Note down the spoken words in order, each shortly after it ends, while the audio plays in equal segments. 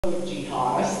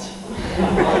Jihadist.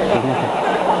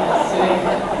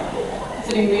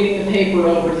 sitting reading the paper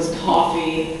over his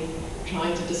coffee,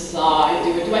 trying to decide,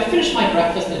 do I finish my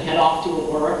breakfast and head off to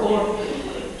work, or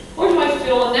do I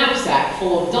fill a knapsack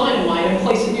full of dynamite and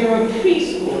place it near a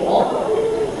preschool?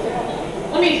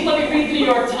 Let me read the New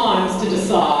York Times to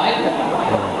decide.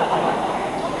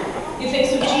 He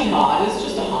thinks of jihad as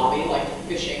just a hobby, like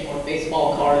fishing or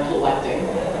baseball card collecting.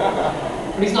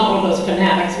 But he's not one of those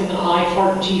fanatics with an I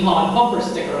Heart Jihad bumper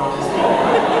sticker on his car.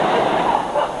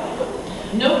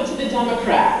 Note to the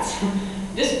Democrats,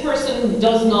 this person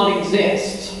does not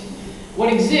exist.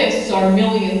 What exists are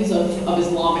millions of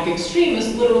Islamic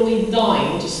extremists literally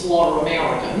dying to slaughter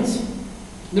Americans.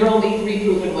 There are only 3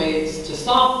 proven ways to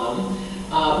stop them.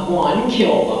 1,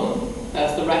 kill them.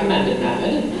 That's the recommended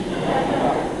method.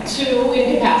 2,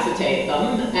 incapacitate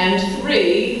them. And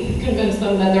 3, convince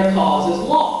them that their cause is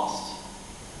lost.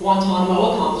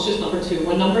 Guantanamo accomplishes number 2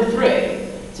 and number 3.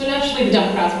 So naturally the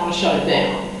Democrats want to shut it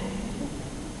down.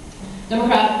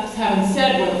 Democrats haven't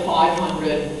said where the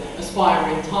 500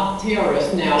 aspiring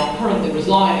terrorists now currently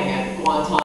residing at Guantanamo